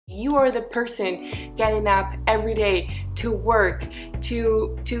You are the person getting up every day to work,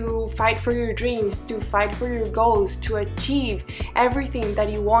 to fight for your dreams, to fight for your goals, to achieve everything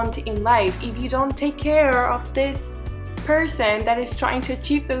that you want in life. If you don't take care of this person that is trying to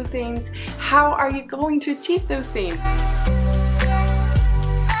achieve those things, how are you going to achieve those things?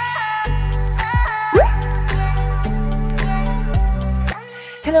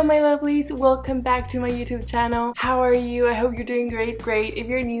 Hello my lovelies, welcome back to my YouTube channel. How are you? I hope you're doing great. If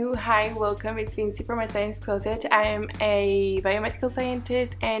you're new, hi, welcome. It's Vinci from my science closet. I am a biomedical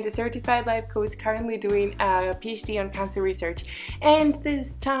scientist and a certified life coach currently doing a PhD on cancer research. And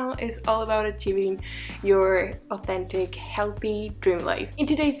this channel is all about achieving your authentic, healthy dream life. In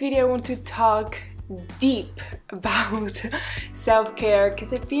today's video, I want to talk deep about self-care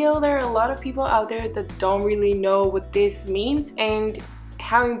because I feel there are a lot of people out there that don't really know what this means and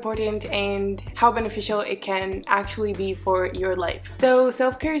how important and how beneficial it can actually be for your life. So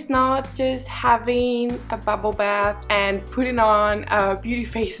self-care is not just having a bubble bath and putting on a beauty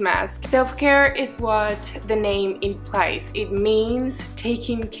face mask. Self-care is what the name implies. It means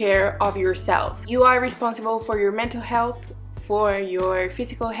taking care of yourself. You are responsible for your mental health, for your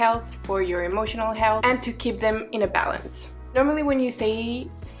physical health, for your emotional health, and to keep them in a balance. Normally when you say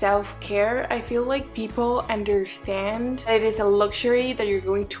self-care, I feel like people understand that it is a luxury, that you're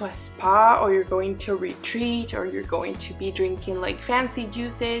going to a spa or you're going to a retreat or you're going to be drinking like fancy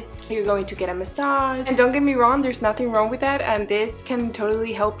juices, you're going to get a massage. And don't get me wrong, there's nothing wrong with that and this can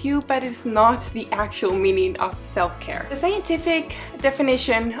totally help you, but it's not the actual meaning of self-care. The scientific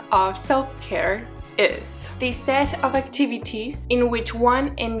definition of self-care is the set of activities in which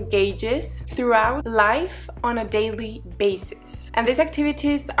one engages throughout life on a daily basis. And these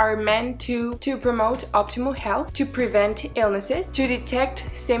activities are meant to promote optimal health, to prevent illnesses, to detect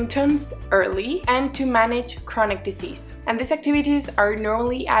symptoms early, and to manage chronic disease. And these activities are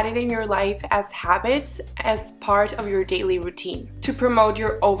normally added in your life as habits, as part of your daily routine, to promote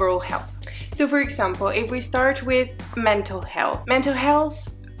your overall health. So for example, if we start with mental health.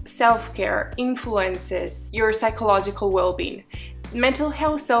 Self-care influences your psychological well-being. Mental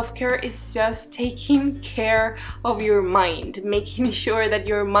health self-care is just taking care of your mind, making sure that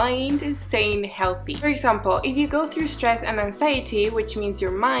your mind is staying healthy. For example, if you go through stress and anxiety, which means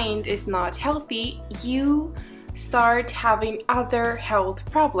your mind is not healthy, you start having other health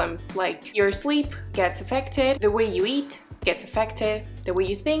problems, like your sleep gets affected, the way you eat gets affected, the way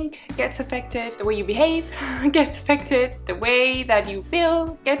you think gets affected, the way you behave gets affected, the way that you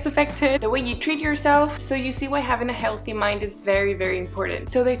feel gets affected, the way you treat yourself. So you see why having a healthy mind is very, very important.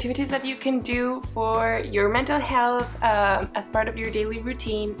 So the activities that you can do for your mental health as part of your daily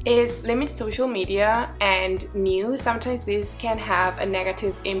routine is limit social media and news. Sometimes this can have a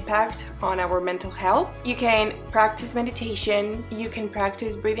negative impact on our mental health. You can practice meditation, you can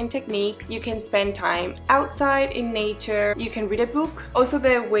practice breathing techniques, you can spend time outside in nature, you can read a book. Also,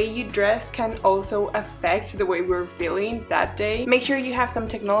 the way you dress can also affect the way we're feeling that day. Make sure you have some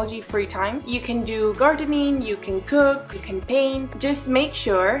technology-free time. You can do gardening, you can cook, you can paint. Just make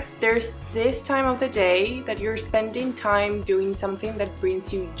sure there's this time of the day that you're spending time doing something that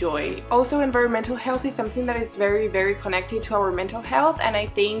brings you joy. Also, environmental health is something that is very, very connected to our mental health, and I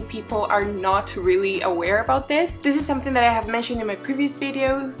think people are not really aware about this. This is something that I have mentioned in my previous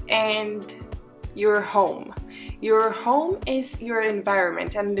videos, and your home. Your home is your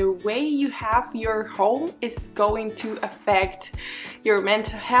environment, and the way you have your home is going to affect your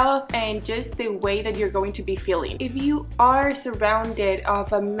mental health and just the way that you're going to be feeling. If you are surrounded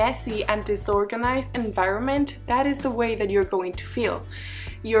of a messy and disorganized environment, that is the way that you're going to feel.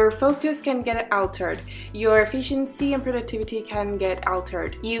 Your focus can get altered, your efficiency and productivity can get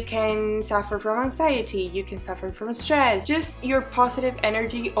altered, you can suffer from anxiety, you can suffer from stress. Just your positive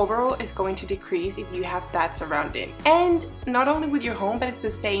energy overall is going to decrease if you have that surrounding. And not only with your home, but it's the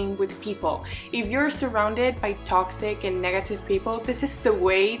same with people. If you're surrounded by toxic and negative people, this is the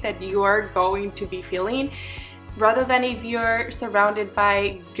way that you are going to be feeling, rather than if you're surrounded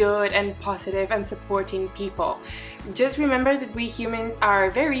by good and positive and supporting people. Just remember that we humans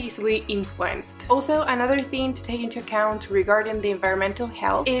are very easily influenced. Also, another thing to take into account regarding the environmental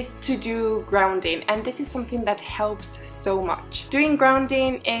health is to do grounding, and this is something that helps so much. Doing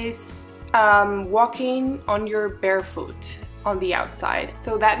grounding is walking on your barefoot on the outside.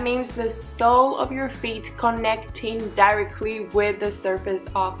 So that means the sole of your feet connecting directly with the surface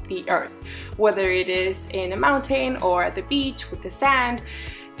of the earth, whether it is in a mountain or at the beach with the sand.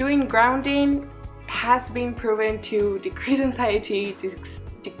 Doing grounding has been proven to decrease anxiety,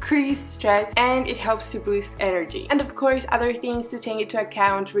 decrease stress, and it helps to boost energy. And of course, other things to take into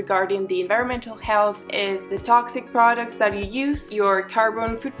account regarding the environmental health is the toxic products that you use, your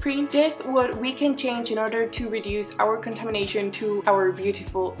carbon footprint, just what we can change in order to reduce our contamination to our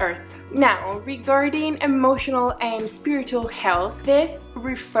beautiful earth. Now, regarding emotional and spiritual health, this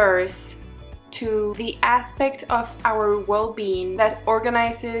refers to the aspect of our well-being that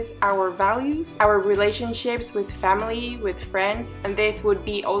organizes our values, our relationships with family, with friends, and this would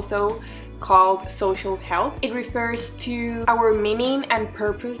be also called social health. It refers to our meaning and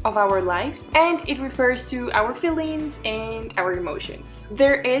purpose of our lives, and it refers to our feelings and our emotions.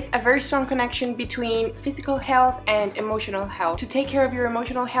 There is a very strong connection between physical health and emotional health. To take care of your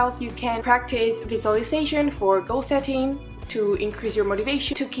emotional health, you can practice visualization for goal setting, to increase your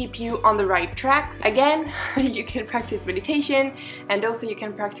motivation, to keep you on the right track. Again, you can practice meditation, and also you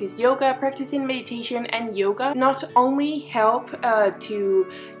can practice yoga. Practicing meditation and yoga not only help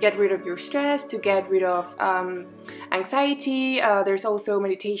to get rid of your stress, to get rid of anxiety, there's also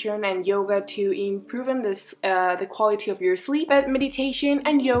meditation and yoga to improve the quality of your sleep, but meditation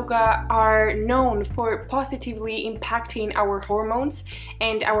and yoga are known for positively impacting our hormones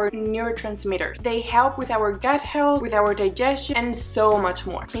and our neurotransmitters. They help with our gut health, with our digestion, and so much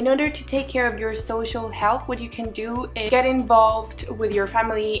more. In order to take care of your social health, what you can do is get involved with your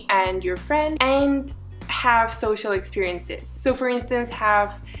family and your friends and have social experiences. So for instance,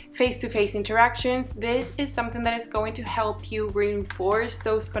 have face-to-face interactions. This is something that is going to help you reinforce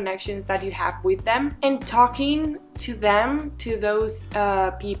those connections that you have with them, and talking to them, to those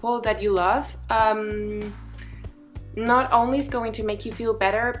people that you love, not only is going to make you feel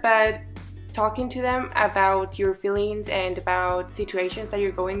better, but talking to them about your feelings and about situations that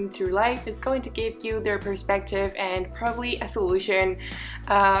you're going through life is going to give you their perspective and probably a solution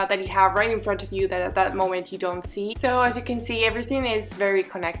that you have right in front of you that at that moment you don't see. So as you can see, everything is very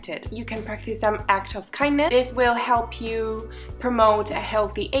connected. You can practice some act of kindness. This will help you promote a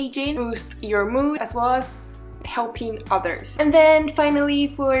healthy aging, boost your mood, as well as helping others. And then finally,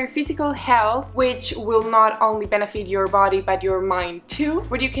 for physical health, which will not only benefit your body but your mind too,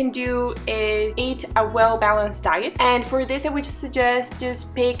 what you can do is eat a well-balanced diet. And for this, I would suggest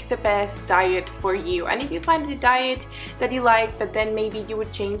just pick the best diet for you. And if you find a diet that you like, but then maybe you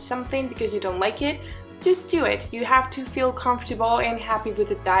would change something because you don't like it, just do it. You have to feel comfortable and happy with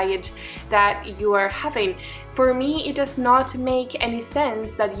the diet that you are having. For me, it does not make any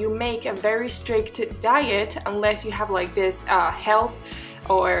sense that you make a very strict diet unless you have like this health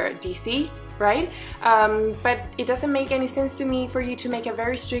or disease, right? But it doesn't make any sense to me for you to make a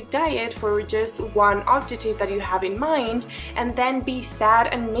very strict diet for just one objective that you have in mind and then be sad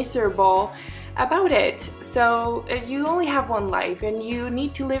and miserable about it. So you only have one life and you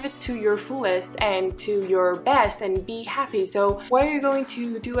need to live it to your fullest and to your best and be happy. So why are you going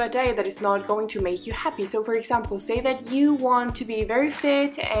to do a diet that is not going to make you happy? So for example, say that you want to be very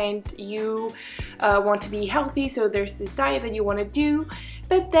fit and you want to be healthy, so there's this diet that you want to do,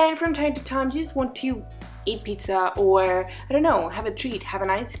 but then from time to time you just want to eat pizza or, I don't know, have a treat, have an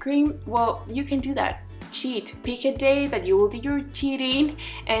ice cream. Well, you can do that. Cheat. Pick a day that you will do your cheating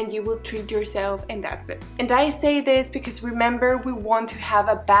and you will treat yourself, and that's it. And I say this because remember, we want to have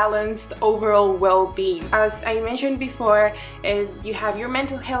a balanced overall well-being. As I mentioned before, you have your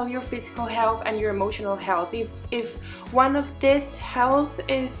mental health, your physical health, and your emotional health. If one of this health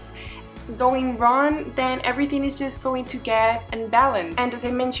is going wrong, then everything is just going to get unbalanced. And as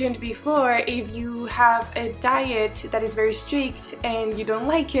I mentioned before, if you have a diet that is very strict and you don't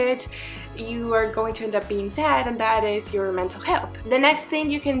like it, you are going to end up being sad, and that is your mental health. The next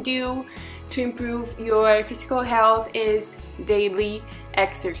thing you can do to improve your physical health is daily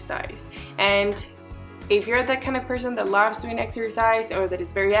exercise. And if you're the kind of person that loves doing exercise or that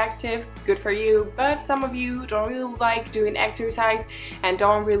is very active, good for you. But some of you don't really like doing exercise and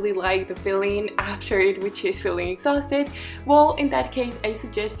don't really like the feeling after it, which is feeling exhausted. Well, in that case, I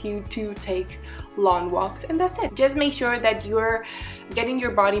suggest you to take long walks, and that's it. Just make sure that you're getting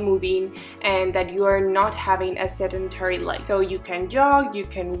your body moving and that you are not having a sedentary life. So you can jog, you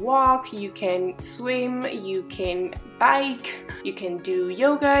can walk, you can swim, you can bike, you can do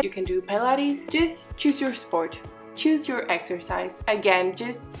yoga, you can do Pilates. Just choose your sport. Choose your exercise. Again,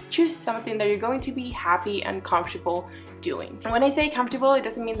 just choose something that you're going to be happy and comfortable doing. And when I say comfortable, it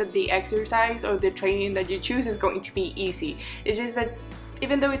doesn't mean that the exercise or the training that you choose is going to be easy. It's just that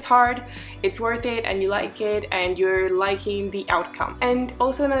Even though it's hard, it's worth it and you like it and you're liking the outcome. And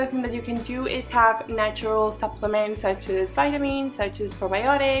also another thing that you can do is have natural supplements such as vitamins, such as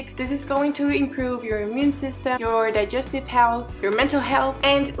probiotics. This is going to improve your immune system, your digestive health, your mental health.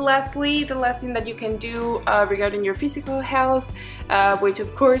 And lastly, the last thing that you can do regarding your physical health, which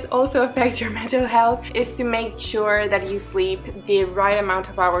of course also affects your mental health, is to make sure that you sleep the right amount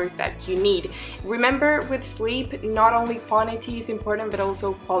of hours that you need. Remember, with sleep, not only quantity is important but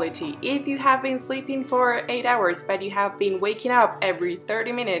also quality. If you have been sleeping for 8 hours but you have been waking up every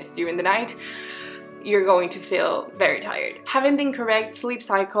 30 minutes during the night, you're going to feel very tired. Having the incorrect sleep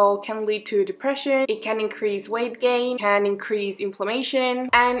cycle can lead to depression, it can increase weight gain, can increase inflammation,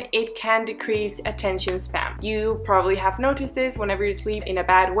 and it can decrease attention span. You probably have noticed this whenever you sleep in a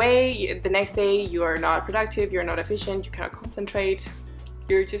bad way, the next day you are not productive, you're not efficient, you cannot concentrate.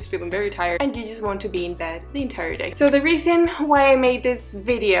 You're just feeling very tired and you just want to be in bed the entire day. So the reason why I made this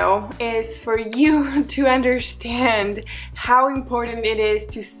video is for you to understand how important it is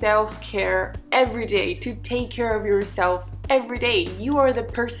to self-care every day, to take care of yourself every day. You are the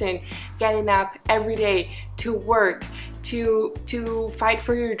person getting up every day to work, to fight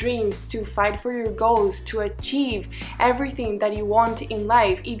for your dreams, to fight for your goals, to achieve everything that you want in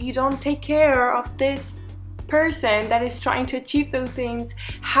life. If you don't take care of this person that is trying to achieve those things,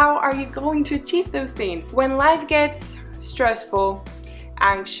 how are you going to achieve those things? When life gets stressful,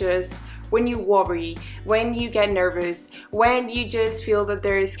 anxious, when you worry, when you get nervous, when you just feel that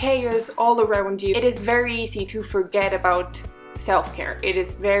there is chaos all around you, it is very easy to forget about self-care. It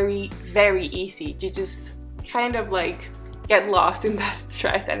is very, very easy to just kind of like get lost in that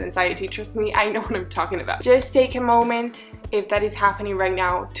stress and anxiety. Trust me, I know what I'm talking about. Just take a moment, if that is happening right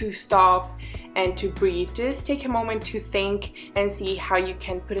now, to stop and to breathe. Just take a moment to think and see how you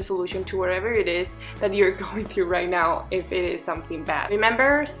can put a solution to whatever it is that you're going through right now, if it is something bad.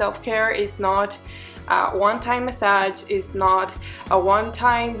 Remember, self-care is not a one-time massage, it's not a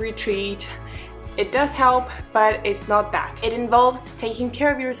one-time retreat. It does help, but it's not that. It involves taking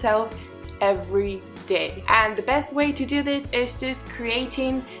care of yourself every day. And the best way to do this is just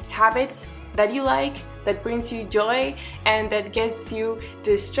creating habits that you like, that brings you joy, and that gets you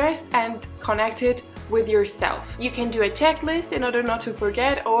distressed and connected with yourself. You can do a checklist in order not to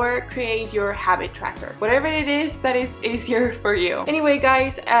forget, or create your habit tracker. Whatever it is that is easier for you. Anyway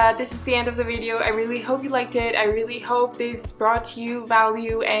guys, this is the end of the video. I really hope you liked it. I really hope this brought you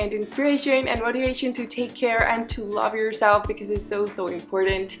value and inspiration and motivation to take care and to love yourself, because it's so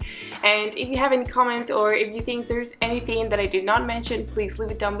important. And if you have any comments, or if you think there's anything that I did not mention, please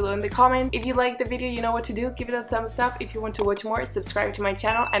leave it down below in the comment. If you like the video, you know what to do. Give it a thumbs up. If you want to watch more, subscribe to my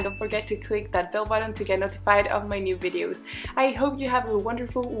channel, and don't forget to click that bell button to get notified of my new videos. I hope you have a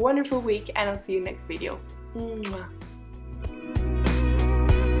wonderful week, and I'll see you next video. Mwah.